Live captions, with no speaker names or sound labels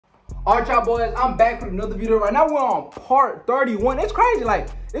Alright, y'all boys, I'm back with another video. Right now we're on part 31. It's crazy, like,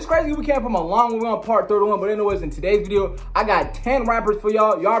 it's crazy we came from a long way on part 31. But anyways, in today's video, I got 10 rappers for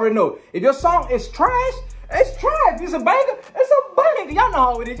y'all. Y'all already know. If your song is trash, it's trash. If it's a banger, it's a banger. Y'all know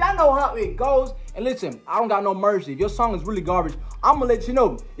how it is. Y'all know how it goes. And listen, I don't got no mercy. If your song is really garbage, I'm gonna let you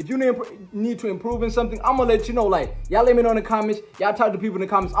know. If you need to improve in something, I'm gonna let you know. Like, y'all let me know in the comments. Y'all talk to people in the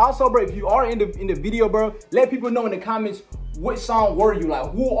comments. Also, bro, if you are in the video, bro, let people know in the comments which song were you.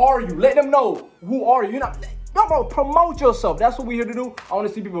 Like, who are you? Let them know who are you. Y'all, bro, promote yourself. That's what we're here to do. I want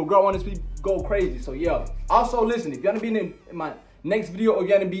to see people grow. I want to see people go crazy. So yeah. Also, listen, if you want to be in my next video or you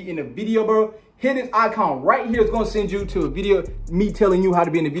want to be in a video, bro, hit this icon right here. It's gonna send you to a video, me telling you how to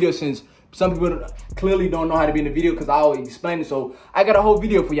be in the video, since some people clearly don't know how to be in the video because I always explain it. So I got a whole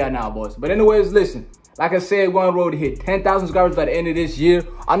video for y'all now, boys. But anyways, listen. Like I said, we're on the road to hit 10,000 subscribers by the end of this year.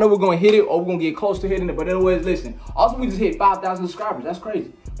 I know we're going to hit it or we're going to get close to hitting it. But anyways, listen. Also, we just hit 5,000 subscribers. That's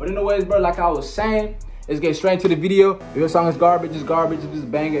crazy. But anyways, bro, like I was saying, let's get straight into the video. If your song is garbage, it's garbage. If it's a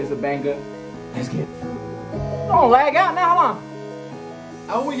banger, it's a banger. Let's get it. Don't lag out now. Hold on.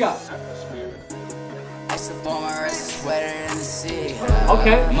 How we got?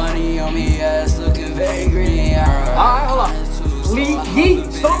 Okay. Money on me, ass looking very green. Alright, hold on.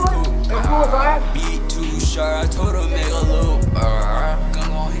 Yeet, story. Influence, alright? Beat too sharp, I told him make a loop.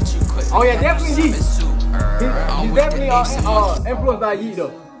 Gonna hit you quick. Oh yeah, definitely Yeet. He's definitely influenced by Yeet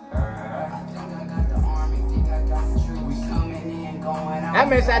though. That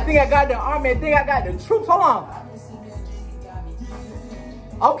man said, I think I got the army, I think I got the troops. Hold on.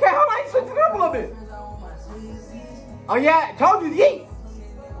 Okay, hold on, you switched it up a little bit. Oh yeah, I told you Yeet.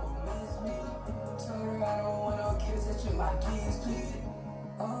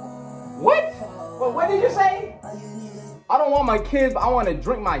 What? Well, what did you say? I don't want my kids, but I want to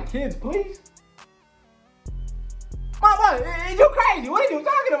drink my kids, please. My boy, you crazy? What are you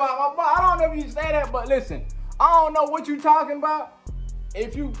talking about, my boy? I don't know if you say that, but listen, I don't know what you talking about.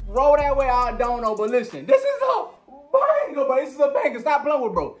 If you roll that way, I don't know, but listen, this is a banger, bro. This is a banger. Stop playing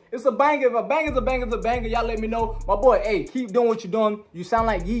with, bro. It's a banger. If a banger's a banger, it's a banger. Y'all let me know. My boy, hey, keep doing what you're doing. You sound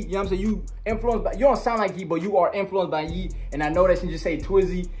like Yeet. You know what I'm saying? You influenced by, you don't sound like Yeet, but you are influenced by Yeet. And I know that you just say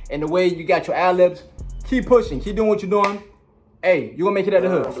Twizzy and the way you got your ad-libs. Keep pushing. Keep doing what you're doing. Hey, you gonna make it at the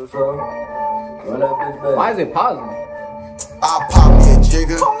hood. Why is it pausing? I'll pop me a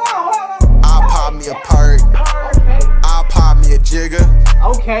jigger. I'll pop me a perk. I'll pop me a jigger.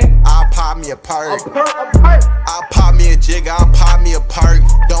 Okay. I'll pop me a perk. A perk. I'll pop me a jigger. I'll pop me a perk.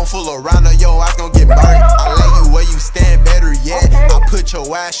 Don't fool around or your ass gon' get burnt. I'll lay you where you stand, better yet. Okay. I'll put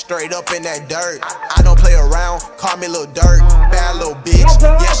your ass straight up in that dirt. I don't play around, call me Lil Dirt. Bad little bitch,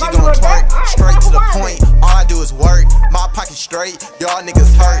 yeah, she gon' twerk. Straight to the point, all I do is work. My pocket straight, y'all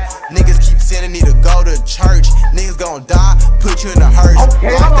niggas hurt. Niggas keep sending me to go to church. Niggas gon' die, put you in a hearse.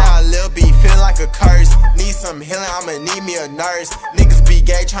 Lock down a little bit, feel like a curse. Need some healing, I'ma need me a nurse. Niggas be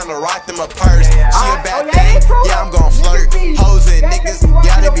gay, tryna rock them a purse. She a bad thing, yeah, I'm gon' flirt. Hoes and niggas,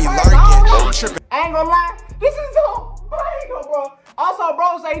 yeah, they be lurking. I ain't gonna lie, this is a banger, bro. Also,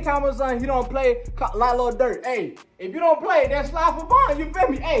 bro, say time his son, he don't play like Lil Dirt. Hey, if you don't play, then slide for fun. You feel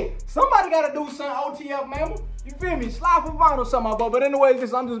me? Hey, somebody gotta do some OTF, man. You feel me? Slide for fun or something, bro. But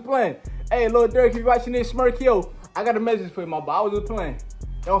anyways, I'm just playing. Hey, Lil Dirt, if you watching this, smirk, yo, I got a message for you, my boy. I was just playing.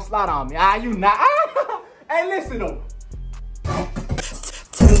 Don't slide on me. You not. Hey, listen though.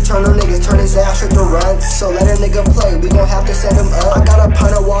 Turn a nigga, turn his ass straight to run. So let a nigga play, we gon' have to send him up. I got a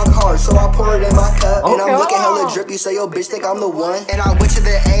pint of walk hard, so I pour it in my cup. And I'm looking hella drippy, so yo bitch think I'm the one. And I went to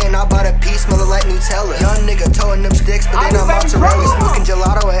the A and I bought a piece, smelling like Nutella. Young nigga towing them sticks, but they not mozzarella. Smoking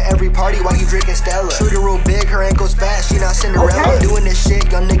gelato at every party while you drinking Stella. Shooter real big, her ankles fast, she not Cinderella. I'm doing this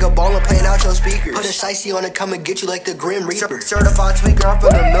shit, young nigga ballin', playing out your speakers. Put a shicey on it, come and get you like the Grim Reaper. Certified tweaker, I'm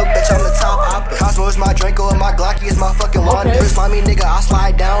from the milk, bitch, I'm the top opera. Cosmo is my Draco and my Glocky is my fucking Wanda. First mommy nigga, I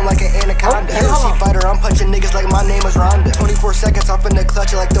slide down like an anaconda. UFC fighter, I'm punching niggas like my name is Rhonda. 24 seconds, I'm finna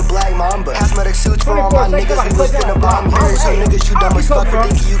clutch it like the Black Mamba. Hazmatic suits for all my niggas, we was finna bomb here. So niggas, you dumb as fuck for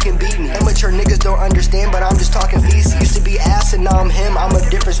thinking you can beat me. Immature niggas don't understand, but I'm just talking feces. Used to be ass and now I'm him, I'm a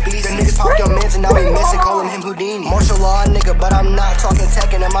different species. The niggas pop your mans and now we missing, calling him Houdini. Martial law nigga, but I'm not talking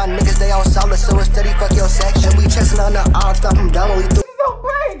Tekken. And my niggas, they all solid, so it's steady, fuck your section. We chesting on the odds, stop him down when we through. This is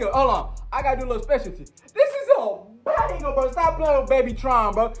a banger. Hold on, I gotta do a little specialty. This is a banger, bro. Stop playing with Baby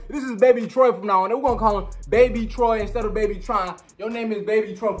Tron, bro. This is Baby Troy from now on. We're gonna call him Baby Troy instead of Baby Tron. Your name is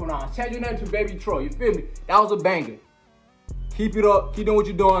Baby Troy from now on. Change your name to Baby Troy. You feel me? That was a banger. Keep it up. Keep doing what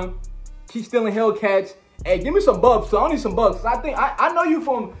you're doing. Keep stealing Hellcats. Hey, give me some bucks. So I need some bucks. I think I know you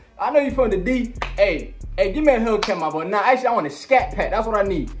from the D. Hey, give me a Hellcat, my boy. Nah, actually I want a scat pack. That's what I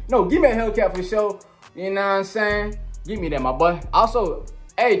need. No, give me a Hellcat for sure. You know what I'm saying? Give me that, my boy. Also,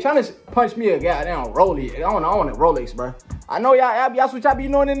 Hey, trying to punch me a goddamn Rolex. I want a Rolex, bro. I know y'all switch y'all be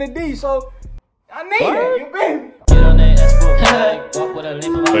knowing in the D, so I need it. You baby. Get on that ass book, walk with a leaf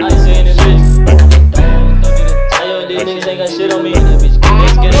of my ice in this bitch. Tell your these niggas ain't got shit on me. That bitch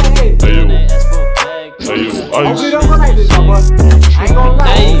get on that ass book, Hopefully don't like this, my boy. I ain't gonna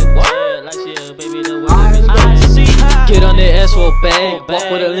lie. Get on that ass for a bag,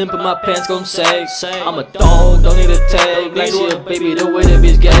 walk with a limp in my pants gon' sag. I'm a dog, don't need a tag. Like shit, baby, the way that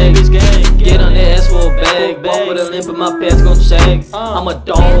bitch gang. Get on that ass for a bag, walk with a limp in my pants gon' sag. I'm a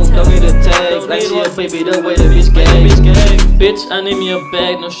dog, don't need a tag. Like shit, baby, the way that bitch gang. Bitch, I need me a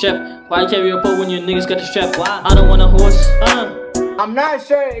bag, no strap. Why carry a pole when your niggas got the strap? I don't want a horse. I'm not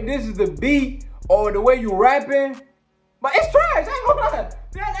sure if this is the beat or the way you rapping, but it's trash. I ain't gonna lie.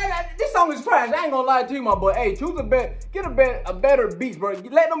 This song is trash. I ain't gonna lie to you, my boy. Hey, choose get a better beat, bro.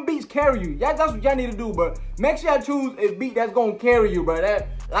 Let them beats carry you. That's what y'all need to do, bro. Make sure y'all choose a beat that's gonna carry you, bro.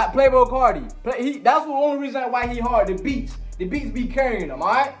 Like Playboy Cardi. That's the only reason why he hard. The beats be carrying him. All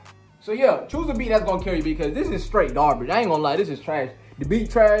right. So yeah, choose a beat that's gonna carry you because this is straight garbage. I ain't gonna lie. This is trash. The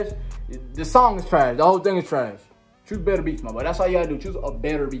beat trash. The song is trash. The whole thing is trash. Choose better beats, my boy. That's all you gotta do. Choose a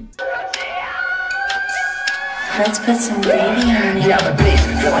better beat. Let's put some gravy on it. Yeah, I'm a beast,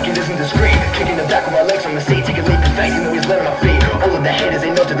 feel like it isn't discreet. Kicking the back of my legs from the seat, take a leap of faith, you know he's letting my feet. All of the haters,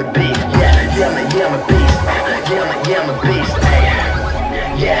 they know to the beat. Yeah, I'm a beast. I'm a beast.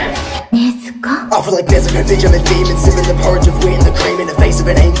 Hey, yeah. Let's go. I feel like there's a bitch, I'm a demon. Sipping the porridge of wheat and the cream in the face of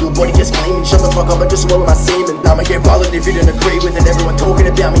an angel. Body just gleaming, shut the fuck up, I just swallow my semen. I'ma get violent if you don't agree with it. Everyone talking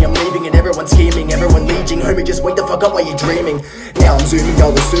about me, I'm leaving. And everyone scheming, everyone leeching. Homie, just wake the fuck up while you're dreaming. Now I'm zooming,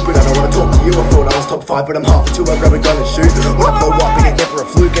 y'all are stupid, I don't wanna talk to you. I thought I was top 5, but I'm half for 2. I grab a gun and shoot. When I blow up, it ain't never a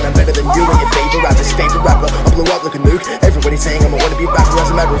fluke. And I'm better than you and your favorite rapper's favorite rapper. I blow up like a nuke. Everybody's saying I'm a wannabe rapper. As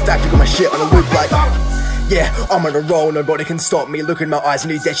a matter of fact, you got my shit on a loop like yeah, I'm on a roll, nobody can stop me. Look in my eyes,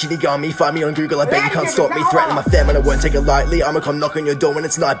 new dead shitty on me. Find me on Google, I bet you can't stop me. Threaten my fam and I won't take it lightly. I'ma come knock on your door when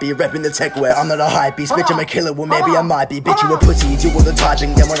it's night. Be repping the tech where I'm not a hype beast. Bitch, I'm a killer, well maybe I might be. Bitch, you a pussy, you do all the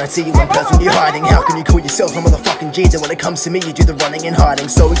typing. Then when I see you in person, you hiding. How can you call yourself a motherfucking G? Then when it comes to me, you do the running and hiding.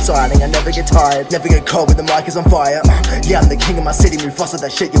 So exciting, I never get tired. Never get cold when the mic is on fire. Yeah, I'm the king of my city, move faster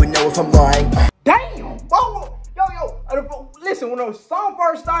that shit, you would know if I'm lying. Damn! Whoa. Yo, listen, when the song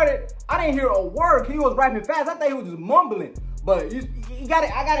first started, I didn't hear a word. He was rapping fast. I thought he was just mumbling. But I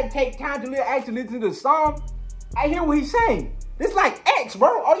gotta take time to actually listen to the song. I hear what he's saying. This like X,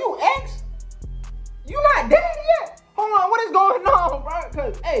 bro. Are you X? You not dead yet? Hold on, what is going on, bro?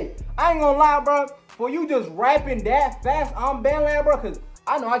 Cause hey, I ain't gonna lie, bro. For you just rapping that fast on Bandlab, bro, cause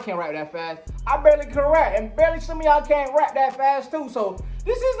I know I can't rap that fast. I barely can rap, and barely some of y'all can't rap that fast too. So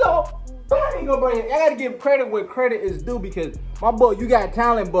this is a I gotta give credit where credit is due because my boy, you got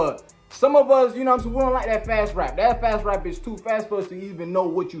talent, but some of us, you know what I'm saying, we don't like that fast rap. That fast rap is too fast for us to even know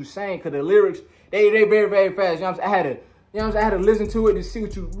what you saying because the lyrics, they very, very fast. You know what I'm saying? I had to listen to it to see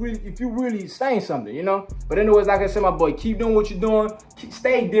what you really, if you really saying something, you know? But anyways, like I said, my boy, keep doing what you're doing.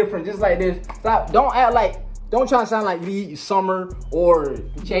 Stay different, just like this. Stop, don't try to sound like Lee Summer or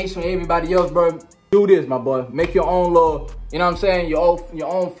Chase or everybody else, bro. Do this, my boy. Make your own little, you know what I'm saying? Your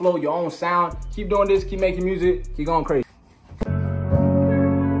own flow, your own sound. Keep doing this, keep making music, keep going crazy.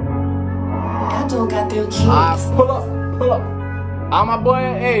 Apple got their keys. Pull up. All my boy,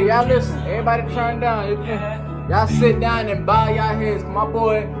 hey, y'all listen. Everybody turn down. Y'all sit down and bow y'all heads. My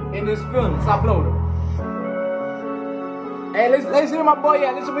boy in this feeling. Stop loading. Hey, let's hear my boy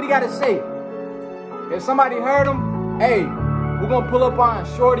out. Listen what he got to say. If somebody heard him, hey, we're going to pull up on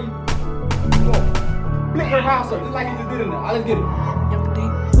Shorty. We're going to flick her house up just like he just did in there. All right, let's get it.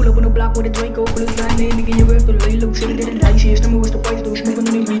 Pull up on the block with a Draco, blue line, nigga, you rest the lay low, shit, it like shit, stomach with the white, do smooth on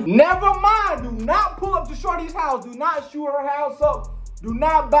the knee. Never mind, do not pull up to Shorty's house, do not shoot her house up, do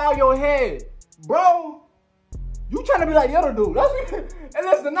not bow your head. Bro, you trying to be like the other dude. And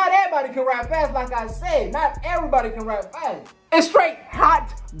listen, not everybody can rap fast, like I said, not everybody can rap fast. It's straight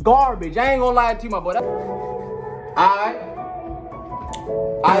hot garbage, I ain't gonna lie to you, my boy. Alright,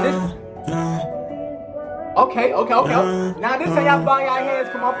 this. Okay. Now this how y'all bow y'all heads,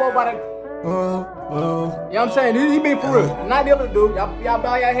 come up over by the. You know what I'm saying? He been for real. Not the other dude. Y'all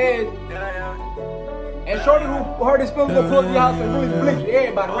bow your heads. And Shorty who heard his feelings will pull up your house and really blink to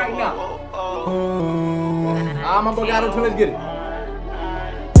everybody right now. I'm gonna go let's get it.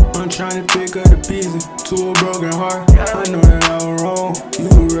 I'm trying to pick up the pieces to a broken heart. I know that I was wrong. You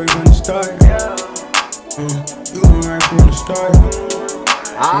were right from the start. You were right from the start.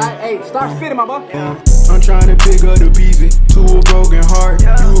 Alright, hey, start spitting, my boy. I'm trying to pick up the pieces to a broken heart. You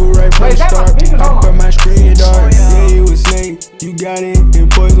were right from the start. I put my screen dark. Yeah, you a snake. You got it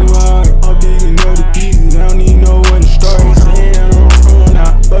and poison my heart. I'm digging up the pieces. I don't even know where to start. Saying I don't know now.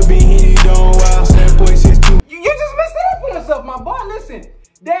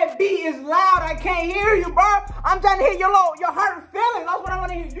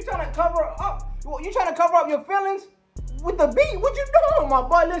 You trying to cover up your feelings with the beat? What you doing, my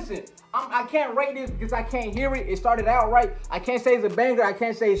boy? Listen, I can't rate this because I can't hear it. It started out right. I can't say it's a banger. I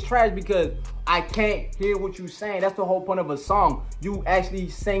can't say it's trash because I can't hear what you saying. That's the whole point of a song. You actually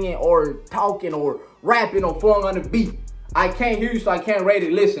singing or talking or rapping or flowing on the beat. I can't hear you, so I can't rate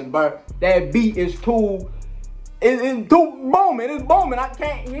it. Listen, bro, that beat is too, it's too booming. It's booming. I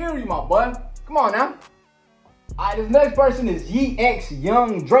can't hear you, my boy. Come on now. All right, this next person is X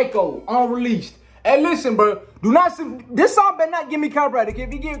Young Draco, unreleased. Hey, listen, bro. Do not this song better not give me copyrighted.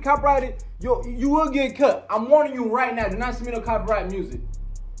 If you get copyrighted, you will get cut. I'm warning you right now. Do not send me no copyright music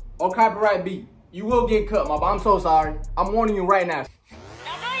or copyright beat. You will get cut, my boy. I'm so sorry. I'm warning you right now.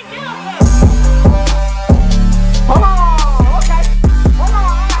 Hold on. Okay. Hold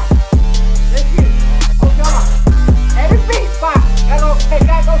on. Let's get it. Okay, hold on. Hey, this beat fire.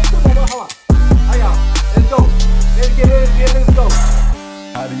 Gotta go shoot that. Hold on. Oh, y'all. Let's go. Let's get it. Let's go.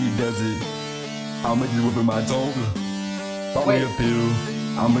 How do you does it? How much is whipping my tongue? Pop me a pill.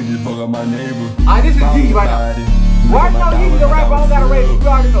 How much is fuck up my neighbor? This is G right now. Right now, he's the rapper. I don't gotta rate it. You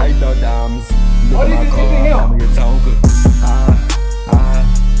already know. I thought diamonds. Oh, this is him.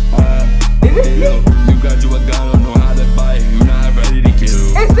 Is it G? You got you a gun, don't know how to fight. You not ready to kill.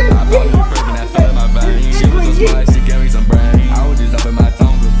 It's this I bought you breaking that fell in my vein. She was so smart, she gave me some brain. I was just up in my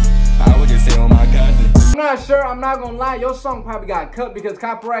tongue. I would just say on my cousin. I'm not sure. I'm not gonna lie. Your song probably got cut because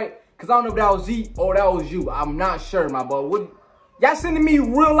copyright. Because I don't know if that was Z or that was you. I'm not sure, my boy. Y'all sending me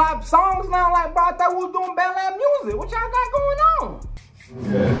real life songs now? Like, bro, I thought we was doing Bandlab music. What y'all got going on?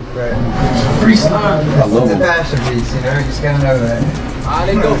 Yeah, right. Free slime. It's a passion piece, you know? You just gotta know that.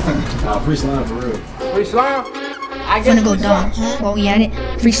 Alright, let's go. Free slime for real. Free slime? I guess Finna go dumb. While we at it,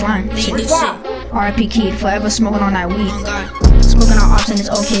 free slime. Free slime. R.I.P. Kid, forever smoking on that weed. Smoking on ops and it's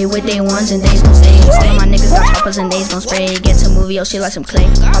okay with day ones and days gon' stay. Stay my niggas got choppers and days gon' spray. Get to movie, oh shit like some clay.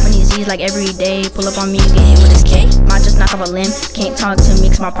 Popping these Z's like every day. Pull up on me, get hit with his K. Might just knock off a limb. Can't talk to me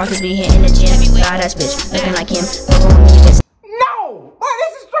cause my pockets be hitting the gym. God, that's bitch, looking like him. No! Bro,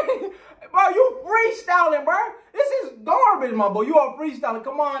 this is straight. Bro, you freestyling, bro. This is garbage, my boy. You are freestyling.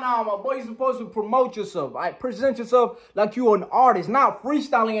 Come on now, my boy. You're supposed to promote yourself. Right? Present yourself like you're an artist, not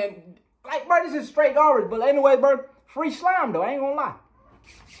freestyling. And like, bro, this is straight garbage. But anyway, bro, free slime, though. I ain't gonna lie.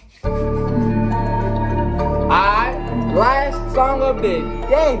 Alright, last song of the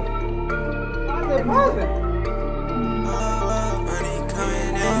day. Pause it.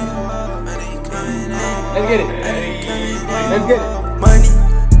 Let's get it. Let's get it. Money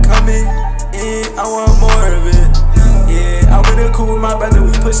coming in, I want more of it. Yeah, I'm in the cool with my brother,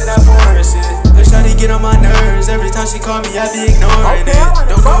 we pushing that foreign shit. The shawty get on my nerves, every time she call me, I be ignoring it.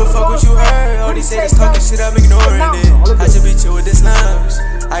 Don't give a fuck what you heard, all these haters talking shit, I'm ignoring it. I should be chill with this lounge,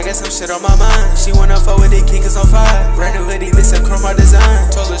 I got some shit on my mind. She wanna fuck with the kickers on fire. Brand new hoodie, this a chroma design.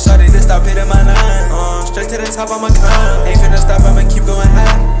 Told her shawty to stop hitting my line. Straight to the top, I'ma climb. Ain't finna stop, I'ma keep going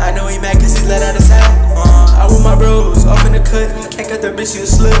high. I know he mad cause he let out his hat. I with my bros, off in the cut. He can't cut the bitch, you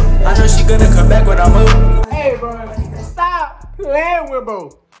slip. I know she gonna come back when I'm up. Hey, bro, stop playing with bro.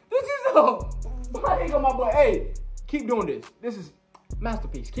 This is a my boy. Hey, keep doing this. This is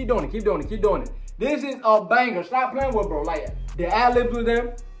masterpiece. Keep doing it. Keep doing it. Keep doing it. This is a banger. Stop playing with bro. Like the ad libs was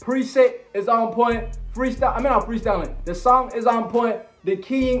there. Preset is on point. Freestyle. I mean, I'm freestyling. The song is on point. The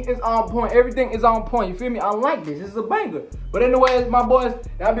keying is on point. Everything is on point. You feel me? I like this. This is a banger. But anyways, my boys,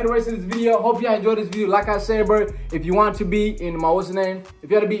 that'll be the rest of this video. Hope y'all enjoyed this video. Like I said, bro, if you want to be in my, what's the name?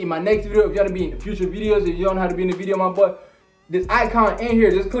 If you want to be in my next video, if you want to be in future videos, if you don't know how to be in the video, my boy, this icon in here,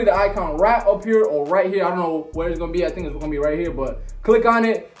 just click the icon right up here or right here. I don't know where it's going to be. I think it's going to be right here, but click on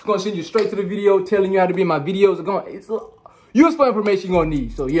it. It's going to send you straight to the video telling you how to be in my videos. It's useful information you're going to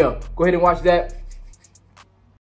need. So, yeah, go ahead and watch that.